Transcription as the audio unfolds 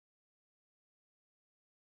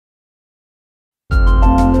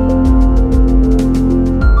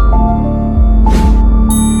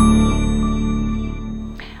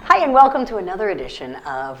welcome to another edition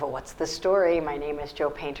of What's the Story? My name is Jo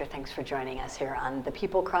Painter. Thanks for joining us here on the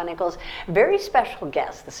People Chronicles. Very special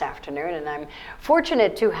guest this afternoon, and I'm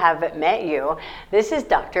fortunate to have met you. This is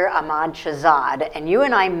Dr. Ahmad Shahzad, and you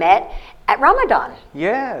and I met at Ramadan.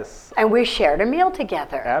 Yes. And we shared a meal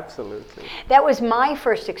together. Absolutely. That was my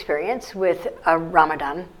first experience with a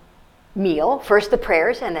Ramadan meal. First the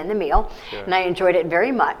prayers and then the meal. Sure. And I enjoyed it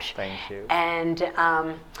very much. Thank you. And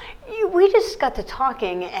we just got to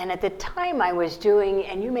talking, and at the time I was doing,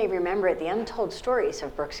 and you may remember it, the Untold Stories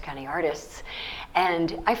of Berks County Artists.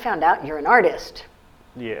 And I found out you're an artist.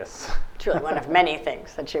 Yes. It's really one of many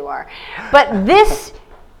things that you are. But this,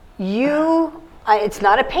 it's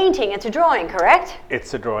not a painting, it's a drawing, correct?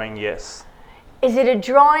 It's a drawing, yes. Is it a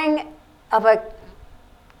drawing of a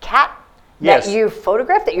cat Yes. that you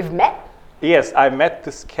photographed, that you've met? Yes, I met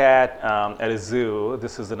this cat at a zoo.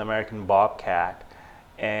 This is an American bobcat.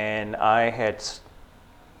 And I had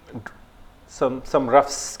some rough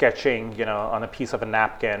sketching, on a piece of a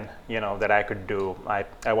napkin, that I could do.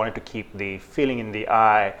 I wanted to keep the feeling in the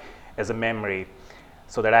eye as a memory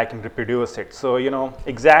so that I can reproduce it. So,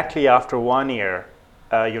 exactly after 1 year,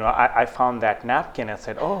 I found that napkin and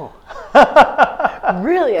said, oh.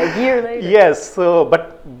 Really, a year later? Yes, so,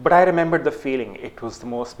 but I remembered the feeling. It was the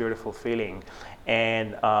most beautiful feeling.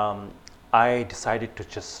 And I decided to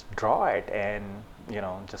just draw it. And,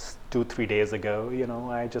 just 2-3 days ago,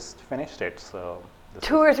 I just finished it. So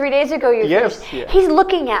 2 or 3 days ago you Yes, finished? yeah. He's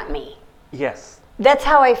looking at me. Yes. That's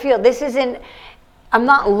how I feel. This isn't, I'm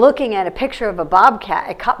not looking at a picture of a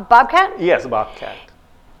bobcat. Bobcat? Yes, bobcat.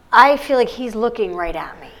 I feel like he's looking right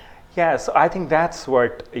at me. Yeah, so I think that's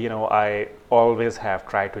what I always have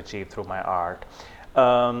tried to achieve through my art.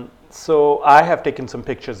 So I have taken some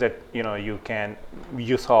pictures that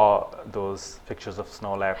you saw those pictures of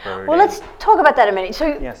snow leopard. Well, let's talk about that a minute. So,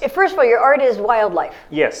 Yes. First of all, your art is wildlife.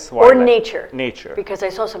 Yes, Or wildlife. nature. Nature. Because I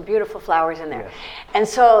saw some beautiful flowers in there. Yes. And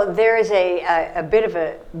so there is a bit of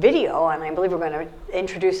a video, and I believe we're going to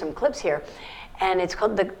introduce some clips here. And it's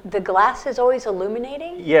called The Glass is Always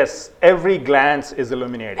Illuminating? Yes, every glance is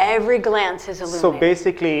illuminating. Every glance is illuminating. So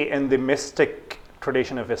basically, in the mystic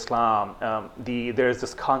tradition of Islam, there is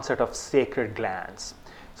this concept of sacred glance.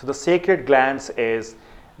 So the sacred glance is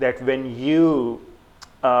that when you,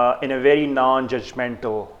 in a very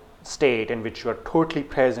non-judgmental state in which you are totally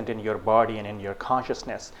present in your body and in your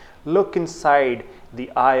consciousness, look inside the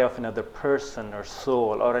eye of another person or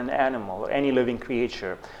soul or an animal or any living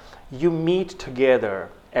creature, you meet together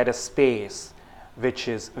at a space which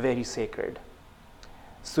is very sacred.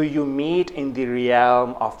 So you meet in the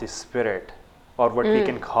realm of the spirit, or what we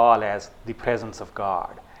can call as the presence of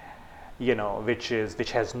God, which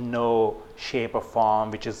has no shape or form,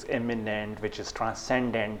 which is immanent, which is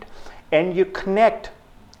transcendent. And you connect,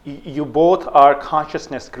 you both are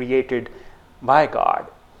consciousness created by God.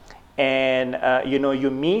 And you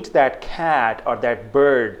meet that cat or that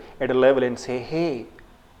bird at a level and say, hey,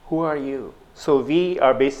 who are you? So we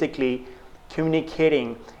are basically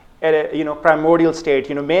communicating at a primordial state,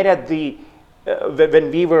 made at the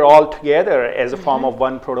when we were all together as a form of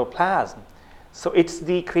one protoplasm. So it's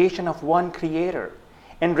the creation of one creator,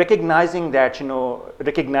 and recognizing that,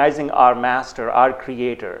 recognizing our master, our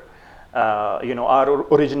creator, our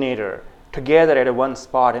originator, together at a one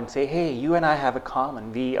spot and say, hey, you and I have a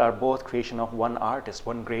common. We are both creation of one artist,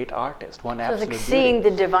 one great artist, one absolute So it's like beauty. seeing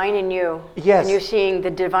the divine in you. Yes. And you're seeing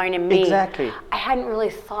the divine in me. Exactly. I hadn't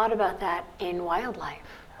really thought about that in wildlife.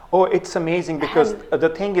 Oh, it's amazing because the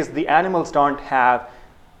thing is, the animals don't have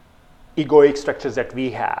egoic structures that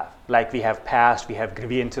we have. Like we have past, we have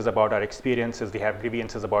grievances about our experiences, we have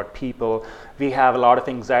grievances about people, we have a lot of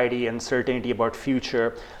anxiety, uncertainty about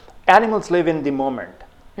future. Animals live in the moment.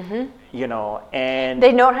 And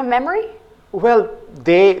They don't have memory? well,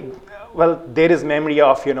 there is memory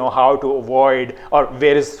of how to avoid, or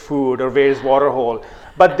where is food, or where is water hole.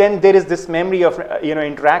 But then there is this memory of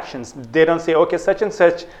interactions. They don't say, okay, such and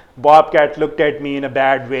such bobcat looked at me in a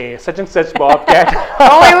bad way. Such and such bobcat.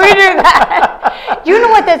 Only we do that. You know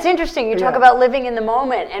what? That's interesting. You talk Yeah. about living in the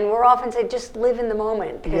moment, and we're often say just live in the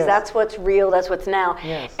moment because Yes. that's what's real. That's what's now.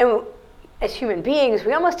 Yes. And as human beings,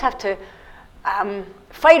 we almost have to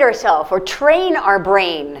fight ourselves or train our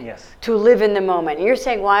brain Yes. to live in the moment. And you're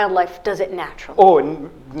saying wildlife does it naturally. Oh,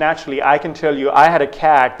 naturally, I can tell you, I had a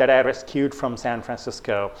cat that I rescued from San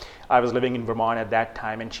Francisco. I was living in Vermont at that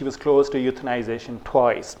time, and she was close to euthanization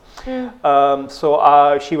twice.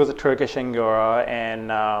 So she was a Turkish Angora,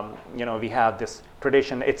 and we have this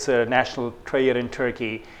tradition. It's a national treasure in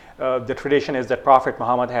Turkey. The tradition is that Prophet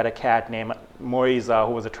Muhammad had a cat named Moiza,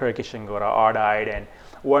 who was a Turkish Angora, odd-eyed, and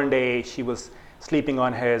one day she was sleeping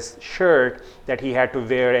on his shirt that he had to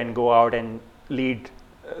wear and go out and lead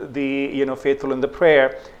the faithful in the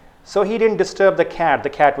prayer. So he didn't disturb the cat. The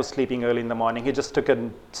cat was sleeping early in the morning. He just took a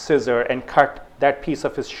scissor and cut that piece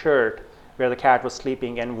of his shirt where the cat was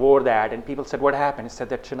sleeping and wore that. And people said, what happened? He said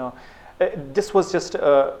that, this was just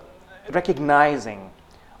recognizing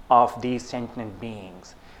of these sentient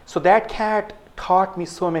beings. So that cat taught me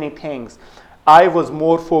so many things. I was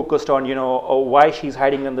more focused on, why she's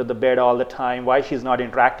hiding under the bed all the time, why she's not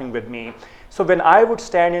interacting with me. So when I would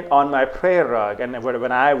stand on my prayer rug and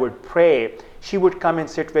when I would pray, she would come and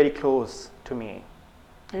sit very close to me.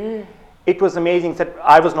 It was amazing that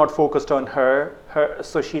I was not focused on her,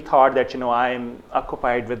 so she thought that, I'm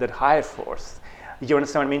occupied with that higher force. You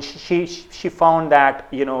understand what I mean? She found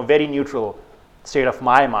that, very neutral state of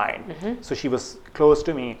my mind. So she was close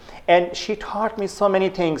to me. And she taught me so many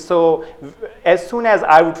things. So as soon as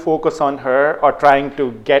I would focus on her or trying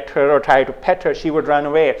to get her or try to pet her, she would run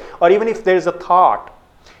away. Or even if there's a thought,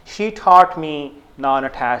 she taught me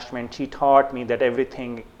non-attachment. She taught me that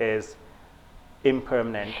everything is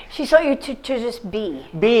impermanent. She taught you to just be.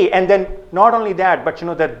 Be, and then not only that, but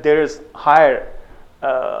that there is higher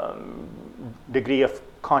degree of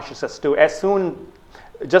consciousness too. As soon,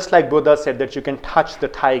 just like Buddha said that you can touch the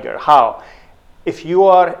tiger. How? If you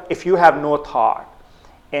have no thought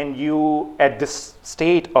and you at this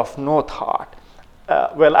state of no thought,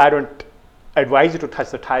 well, I don't advise you to touch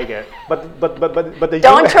the tiger, but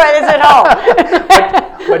don't try this at home.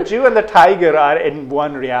 but you and the tiger are in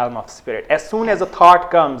one realm of spirit. As soon as a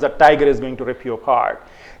thought comes, the tiger is going to rip you apart.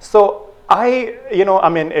 So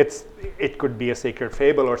it could be a sacred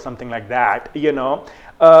fable or something like that,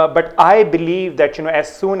 but I believe that,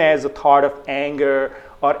 as soon as a thought of anger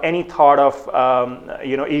or any thought of,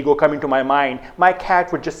 ego come into my mind, my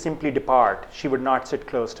cat would just simply depart. She would not sit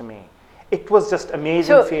close to me. It was just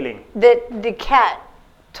amazing feeling. The cat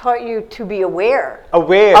taught you to be aware of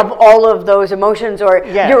all of those emotions or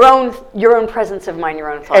your own presence of mind, your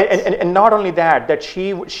own thoughts. And not only that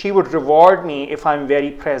she would reward me if I'm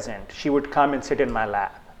very present. She would come and sit in my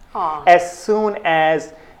lap. Aww. As soon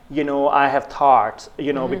as I have thoughts,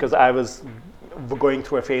 because I was going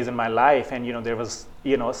through a phase in my life, and there was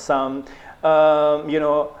some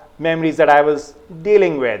memories that I was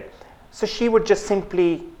dealing with. So she would just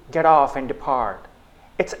simply get off and depart.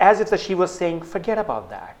 It's as if she was saying, forget about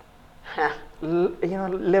that.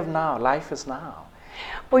 Live now. Life is now.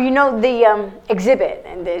 Well, the exhibit,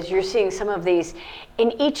 and as you're seeing some of these,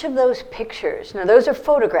 in each of those pictures, now those are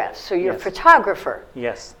photographs, so you're a photographer.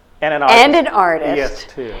 Yes. And an artist. And an artist. Yes,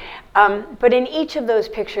 too. But in each of those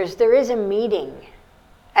pictures, there is a meeting.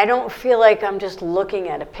 I don't feel like I'm just looking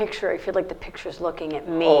at a picture. I feel like the picture's looking at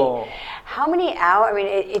me. Oh. How many hours? I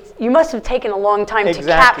mean, you must have taken a long time to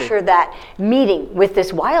capture that meeting with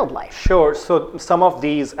this wildlife. Sure. So some of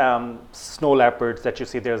these snow leopards that you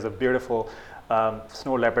see, there's a beautiful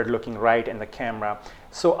snow leopard looking right in the camera.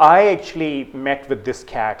 So I actually met with this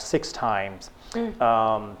cat 6 times,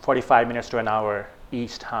 45 minutes to an hour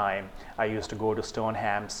each time. I used to go to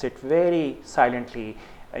Stoneham, sit very silently,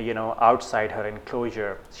 outside her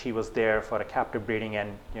enclosure. She was there for a captive breeding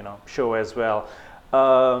and show as well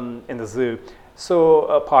in the zoo. So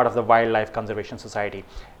a part of the Wildlife Conservation Society.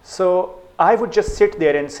 So I would just sit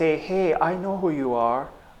there and say, hey, I know who you are.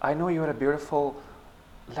 I know you're a beautiful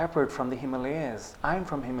leopard from the Himalayas. I'm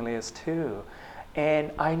from Himalayas too.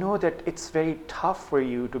 And I know that it's very tough for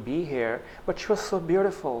you to be here, but you're so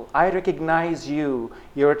beautiful. I recognize you,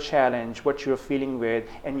 your challenge, what you're feeling with,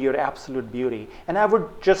 and your absolute beauty. And I would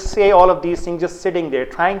just say all of these things just sitting there,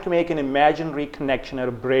 trying to make an imaginary connection or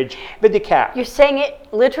a bridge with the cat. You're saying it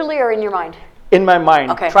literally or in your mind? In my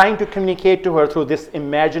mind, okay. Trying to communicate to her through this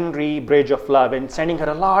imaginary bridge of love and sending her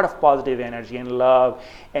a lot of positive energy and love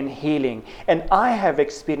and healing. And I have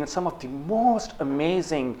experienced some of the most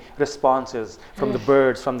amazing responses from the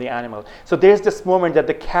birds, from the animal. So there's this moment that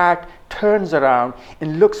the cat turns around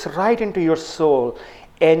and looks right into your soul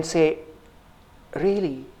and say,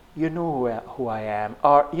 really? You know who I am,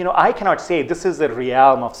 or I cannot say this is a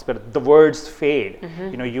realm of spirit. The words fade.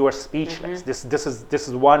 You are speechless. This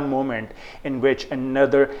is one moment in which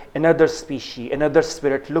another species, another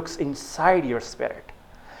spirit looks inside your spirit,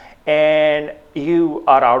 and you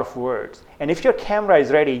are out of words. And if your camera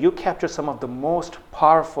is ready, you capture some of the most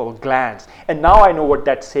powerful glance. And now I know what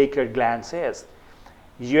that sacred glance is.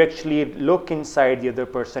 You actually look inside the other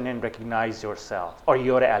person and recognize yourself or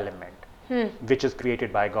your element. Which is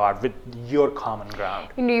created by God with your common ground.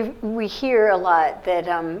 We hear a lot that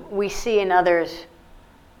we see in others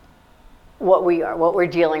what we're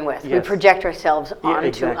dealing with. Yes. We project ourselves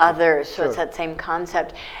onto others, so it's that same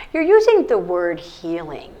concept. You're using the word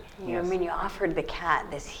healing. I mean, you offered the cat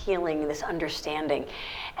this healing, this understanding,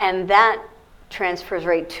 and that transfers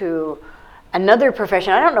right to another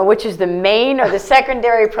profession. I don't know which is the main or the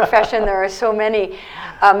secondary profession. There are so many,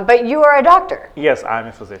 but you are a doctor. Yes, I'm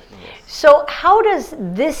a physician, yes. So how does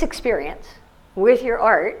this experience with your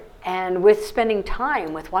art and with spending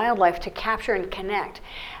time with wildlife to capture and connect,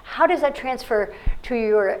 how does that transfer to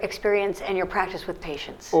your experience and your practice with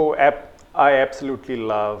patients? Oh, I absolutely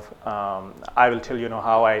love, I will tell you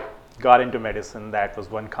how I got into medicine. That was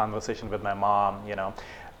one conversation with my mom,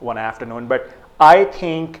 one afternoon. But I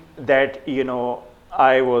think that,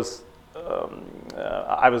 I was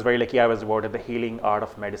very lucky. I was awarded the Healing Art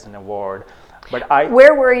of Medicine Award. But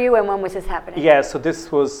Where were you and when was this happening? Yeah, so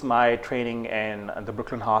this was my training in the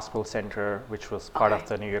Brooklyn Hospital Center, which was part of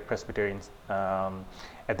the New York Presbyterian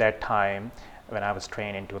at that time when I was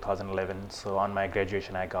trained in 2011. So on my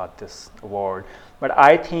graduation, I got this award. But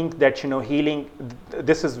I think that, healing,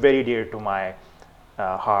 this is very dear to my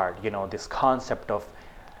heart, this concept of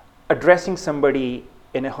addressing somebody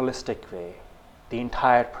in a holistic way, the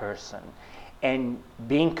entire person, and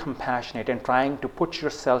being compassionate and trying to put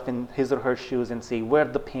yourself in his or her shoes and see where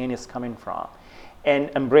the pain is coming from, and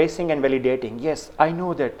embracing and validating, yes, I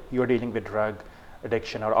know that you're dealing with drug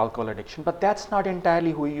addiction or alcohol addiction, but that's not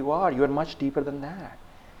entirely who you are. You are much deeper than that.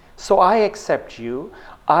 So I accept you.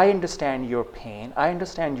 I understand your pain. I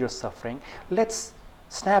understand your suffering. Let's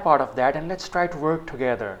snap out of that and let's try to work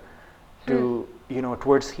together to,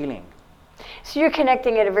 towards healing. So you're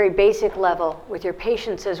connecting at a very basic level with your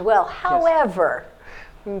patients as well. However,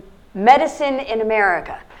 medicine in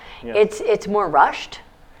America, it's more rushed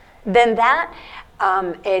than that.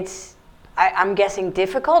 I'm guessing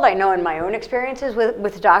difficult. I know in my own experiences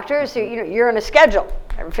with doctors, you're on a schedule.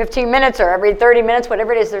 Every 15 minutes or every 30 minutes,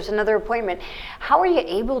 whatever it is, there's another appointment. How are you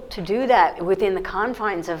able to do that within the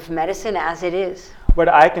confines of medicine as it is? But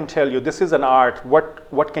I can tell you, this is an art.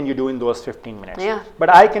 What can you do in those 15 minutes? Yeah. But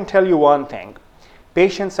I can tell you one thing.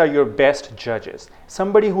 Patients are your best judges.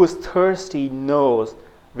 Somebody who is thirsty knows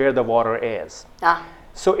where the water is.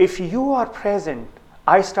 So if you are present,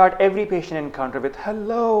 I start every patient encounter with,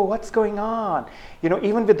 hello, what's going on?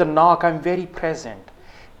 Even with the knock, I'm very present.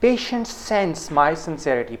 Patients sense my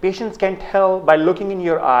sincerity. Patients can tell by looking in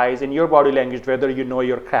your eyes, in your body language, whether you know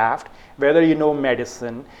your craft, whether you know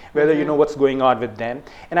medicine, whether you know what's going on with them.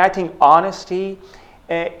 And I think honesty,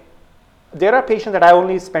 there are patients that I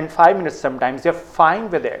only spend 5 minutes sometimes. They're fine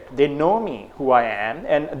with it. They know me, who I am,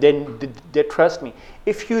 and then they trust me.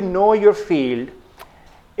 If you know your field,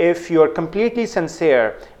 if you're completely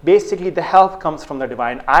sincere, basically the help comes from the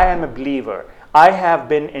divine. I am a believer. I have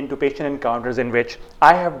been into patient encounters in which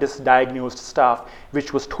I have misdiagnosed stuff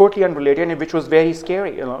which was totally unrelated and which was very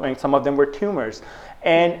scary. Some of them were tumors.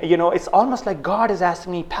 And it's almost like God is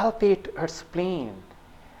asking me, palpate her spleen.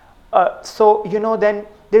 Then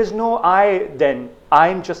there's no I, then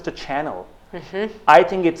I'm just a channel. I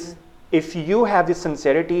think it's, if you have this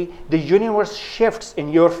sincerity, the universe shifts in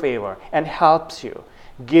your favor and helps you,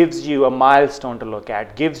 gives you a milestone to look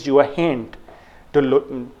at, gives you a hint to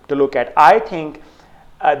look at. I think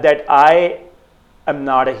that I am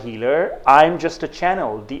not a healer. I'm just a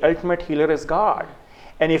channel. The ultimate healer is God.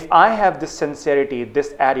 And if I have this sincerity,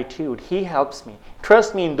 this attitude, He helps me.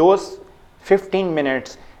 Trust me, in those 15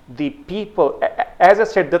 minutes, the people, as I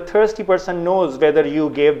said, the thirsty person knows whether you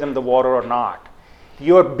gave them the water or not.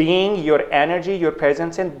 Your being, your energy, your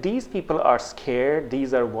presence, and these people are scared,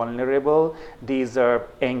 these are vulnerable, these are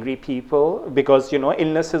angry people, because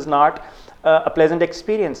illness is not a pleasant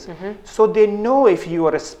experience. So they know if you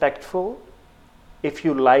are respectful, if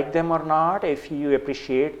you like them or not, if you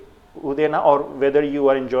appreciate who they are, or whether you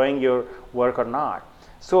are enjoying your work or not.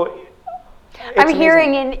 So I'm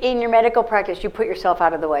hearing in your medical practice, you put yourself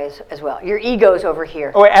out of the way as well. Your ego's over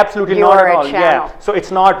here. Oh, absolutely You're not at a all. channel. Yeah. So it's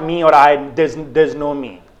not me or I. There's no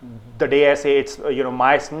me. The day I say it's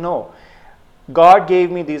no. God gave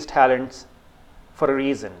me these talents for a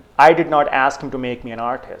reason. I did not ask Him to make me an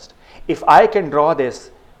artist. If I can draw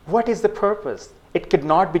this, what is the purpose? It could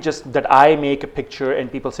not be just that I make a picture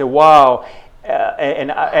and people say, wow,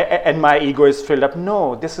 and my ego is filled up.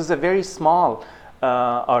 No, this is a very small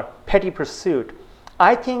or petty pursuit.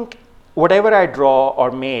 I think whatever I draw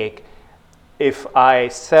or make, if I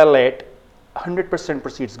sell it, 100%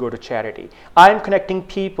 proceeds go to charity. I'm connecting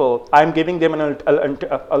people. I'm giving them an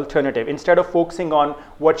alternative. Instead of focusing on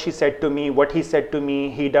what she said to me, what he said to me,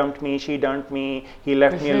 he dumped me, she dumped me, he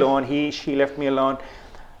left me alone, she left me alone.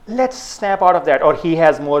 Let's snap out of that. Or he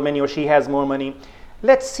has more money or she has more money.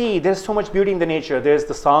 Let's see, there's so much beauty in the nature. There's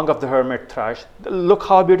the song of the hermit thrush. Look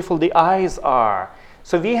how beautiful the eyes are.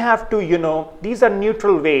 So we have to, these are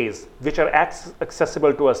neutral ways which are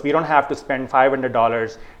accessible to us. We don't have to spend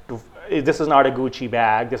 $500 to, this is not a Gucci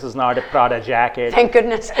bag, this is not a Prada jacket. Thank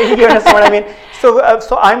goodness. You understand what I mean?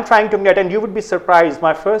 So I'm trying to get, and you would be surprised,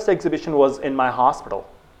 my first exhibition was in my hospital.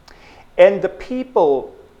 And the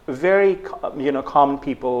people, very, common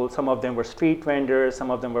people, some of them were street vendors, some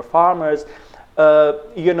of them were farmers,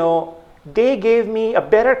 they gave me a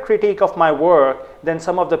better critique of my work than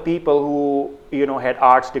some of the people who, had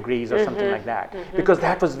arts degrees or something like that, because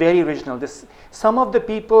that was very original. Some of the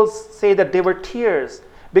people say that they were tears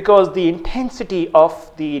because the intensity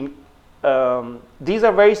of these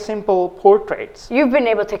are very simple portraits. You've been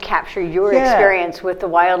able to capture your experience with the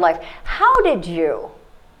wildlife. How did you,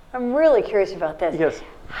 I'm really curious about this. Yes.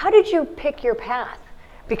 How did you pick your path?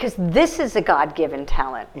 Because this is a God-given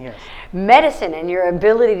talent. Yes. Medicine and your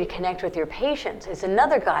ability to connect with your patients is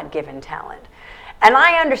another God-given talent. And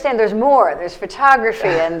I understand there's more. There's photography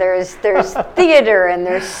and there's theater and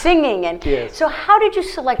there's singing. And yes. So how did you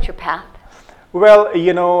select your path? Well,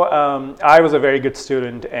 I was a very good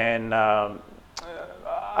student, and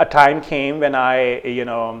a time came when I,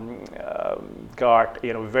 got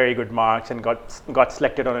very good marks and got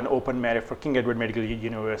selected on an open merit for King Edward Medical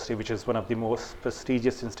University, which is one of the most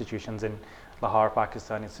prestigious institutions in Lahore,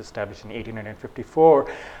 Pakistan. It's established in 1854.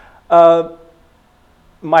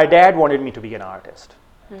 My dad wanted me to be an artist,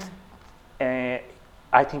 and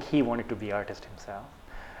I think he wanted to be an artist himself.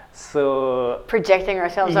 So projecting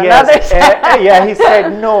ourselves on yes, others. he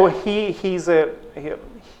said no.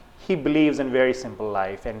 He believes in very simple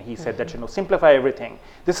life, and he said that simplify everything.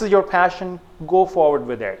 This is your passion. Go forward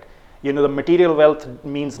with it. The material wealth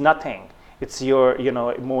means nothing. It's your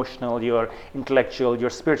emotional, your intellectual, your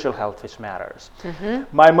spiritual health which matters.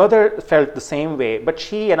 My mother felt the same way, but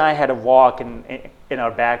she and I had a walk in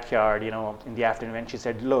our backyard, in the afternoon, and she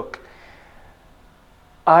said, "Look,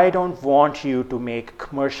 I don't want you to make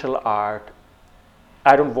commercial art.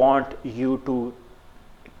 I don't want you to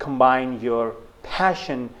combine your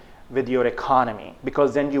passion with your economy,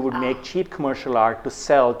 because then you would make cheap commercial art to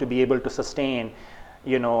sell to be able to sustain,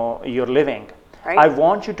 your living. Right. I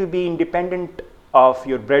want you to be independent of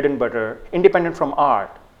your bread and butter, independent from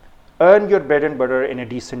art. Earn your bread and butter in a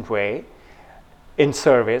decent way, in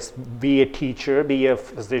service, be a teacher, be a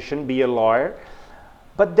physician, be a lawyer,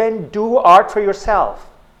 but then do art for yourself.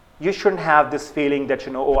 You shouldn't have this feeling that,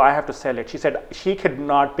 I have to sell it." She said she could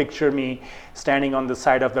not picture me standing on the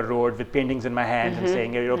side of the road with paintings in my hands and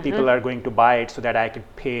saying, people are going to buy it so that I could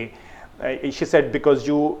pay. She said, because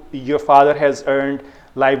your father has earned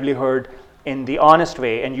livelihood in the honest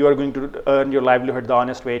way, and you are going to earn your livelihood the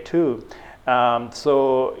honest way too.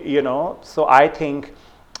 So I think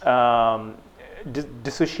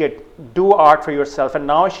dissociate, do art for yourself. And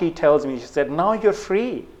now she tells me, she said, now you're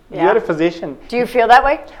free. Yeah. You're a physician. Do you feel that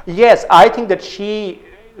way? Yes, I think that she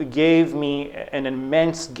gave me an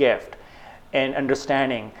immense gift and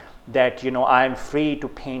understanding that, I'm free to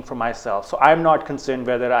paint for myself. So I'm not concerned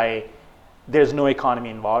whether there's no economy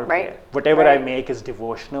involved here. Whatever I make is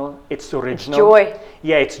devotional, it's original. It's joy.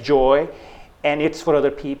 Yeah, it's joy, and it's for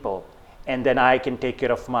other people. And then I can take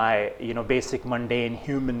care of my, basic mundane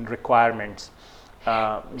human requirements.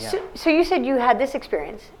 So you said you had this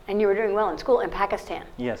experience and you were doing well in school in Pakistan.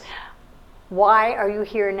 Yes. Why are you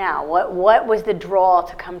here now? What was the draw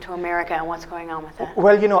to come to America, and what's going on with that?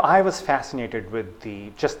 Well, I was fascinated with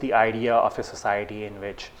just the idea of a society in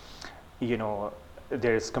which,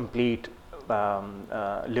 there is complete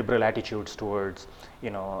liberal attitudes towards,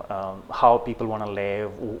 how people want to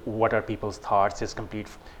live, what are people's thoughts, there's complete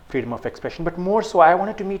freedom of expression. But more so, I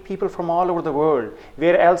wanted to meet people from all over the world.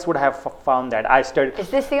 Where else would I have found that? I studied. Is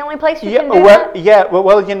this the only place you can do that? Yeah, well,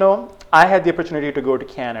 I had the opportunity to go to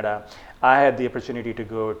Canada. I had the opportunity to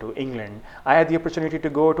go to England. I had the opportunity to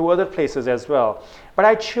go to other places as well. But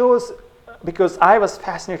I chose because I was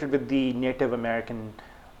fascinated with the Native American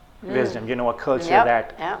wisdom, a culture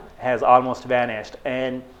that has almost vanished.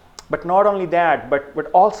 But not only that,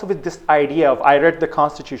 but also with this idea of, I read the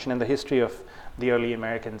Constitution and the history of the early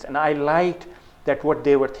Americans, and I liked that what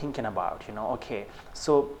they were thinking about, okay,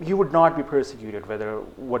 so you would not be persecuted whether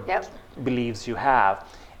what beliefs you have,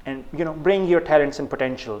 and bring your talents and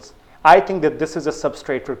potentials. I think that this is a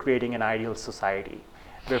substrate for creating an ideal society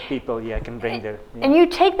where people can bring their and you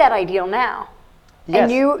take that ideal now. Yes.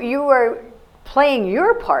 And you are playing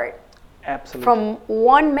your part. Absolutely. From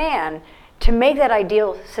one man to make that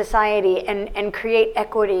ideal society and create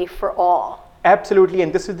equity for all. Absolutely,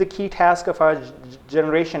 and this is the key task of our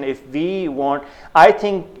generation. If we want, I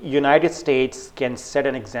think United States can set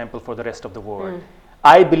an example for the rest of the world.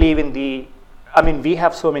 I believe we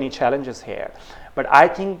have so many challenges here, but I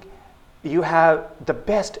think you have the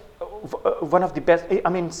best, one of the best. I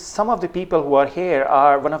mean, some of the people who are here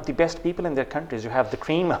are one of the best people in their countries. You have the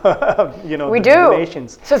cream, We the do.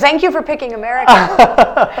 nations. So thank you for picking America.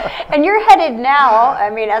 And you're headed now, I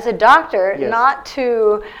mean, as a doctor, Yes. not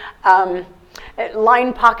to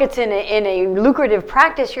line pockets in a lucrative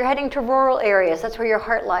practice. You're heading to rural areas. That's where your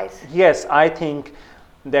heart lies. Yes, I think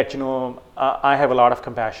that I have a lot of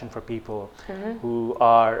compassion for people who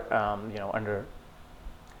are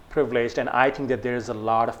underprivileged, and I think that there is a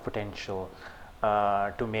lot of potential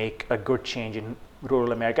to make a good change in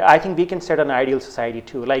rural America. I think we can set an ideal society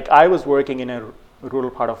too. Like, I was working in a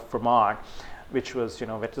rural part of Vermont, which was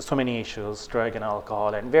with so many issues, drug and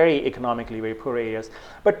alcohol, and very economically very poor areas.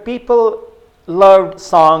 But people loved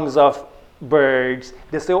songs of birds.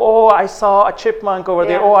 They say, "Oh, I saw a chipmunk over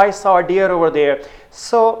there. Yeah. Oh, I saw a deer over there."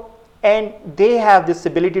 So, and they have this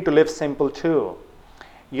ability to live simple too.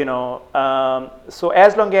 So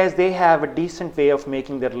as long as they have a decent way of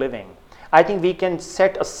making their living, I think we can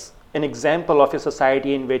set an example of a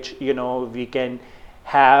society in which we can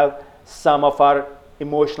have some of our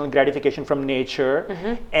emotional gratification from nature,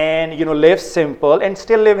 and live simple and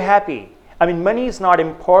still live happy. I mean, money is not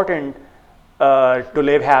important to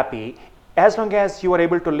live happy, as long as you are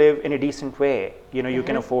able to live in a decent way. You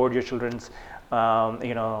can afford your children's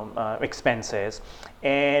expenses,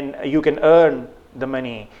 and you can earn the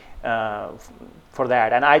money for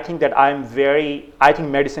that. And I think that I think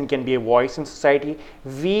medicine can be a voice in society.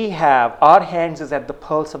 Our hands is at the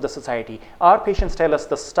pulse of the society. Our patients tell us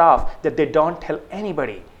the stuff that they don't tell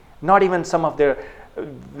anybody, not even some of their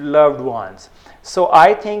loved ones. So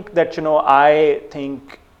I think that I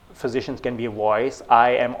think physicians can be a voice.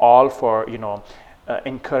 I am all for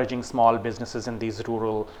encouraging small businesses in these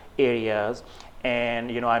rural areas,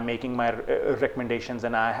 and I'm making my recommendations,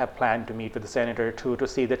 and I have planned to meet with the senator too to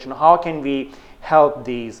see that how can we help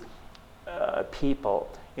these people.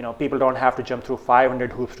 People don't have to jump through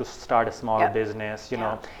 500 hoops to start a small business.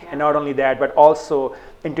 And not only that, but also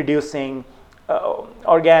introducing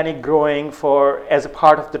organic growing as a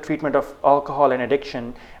part of the treatment of alcohol and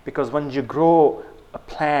addiction, because when you grow a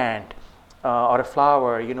plant or a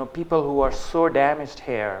flower, people who are so damaged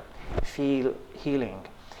here feel healing.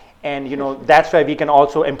 And that's why we can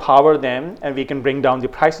also empower them, and we can bring down the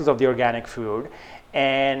prices of the organic food,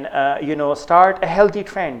 and start a healthy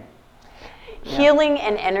trend. Healing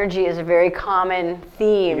and energy is a very common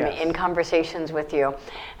theme Yes. in conversations with you,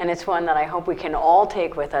 and it's one that I hope we can all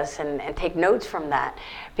take with us and take notes from that,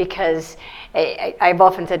 because I've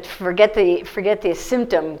often said, forget the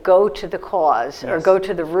symptom, go to the cause, or Yes. go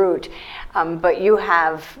to the root. But you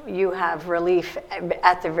have relief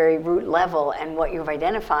at the very root level, and what you've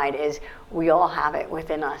identified is we all have it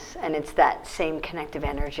within us, and it's that same connective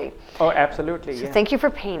energy. Oh, absolutely. So yeah. thank you for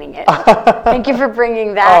painting it. Thank you for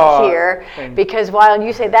bringing that here, because while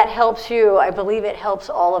you say that helps you, I believe it helps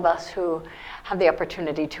all of us who have the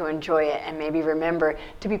opportunity to enjoy it and maybe remember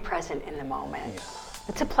to be present in the moment. Yeah.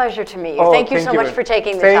 It's a pleasure to meet you. Oh, Thank you so much for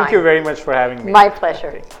taking the time. Thank you very much for having me. My pleasure.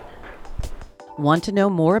 Okay. Want to know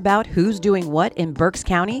more about who's doing what in Berks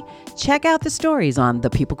County? Check out the stories on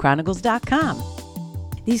thepeoplechronicles.com.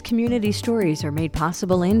 These community stories are made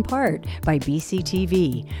possible in part by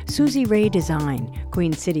BCTV, Susie Ray Design,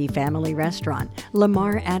 Queen City Family Restaurant,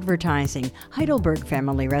 Lamar Advertising, Heidelberg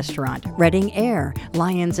Family Restaurant, Reading Air,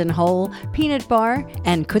 Lions and Hole, Peanut Bar,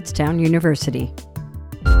 and Kutztown University.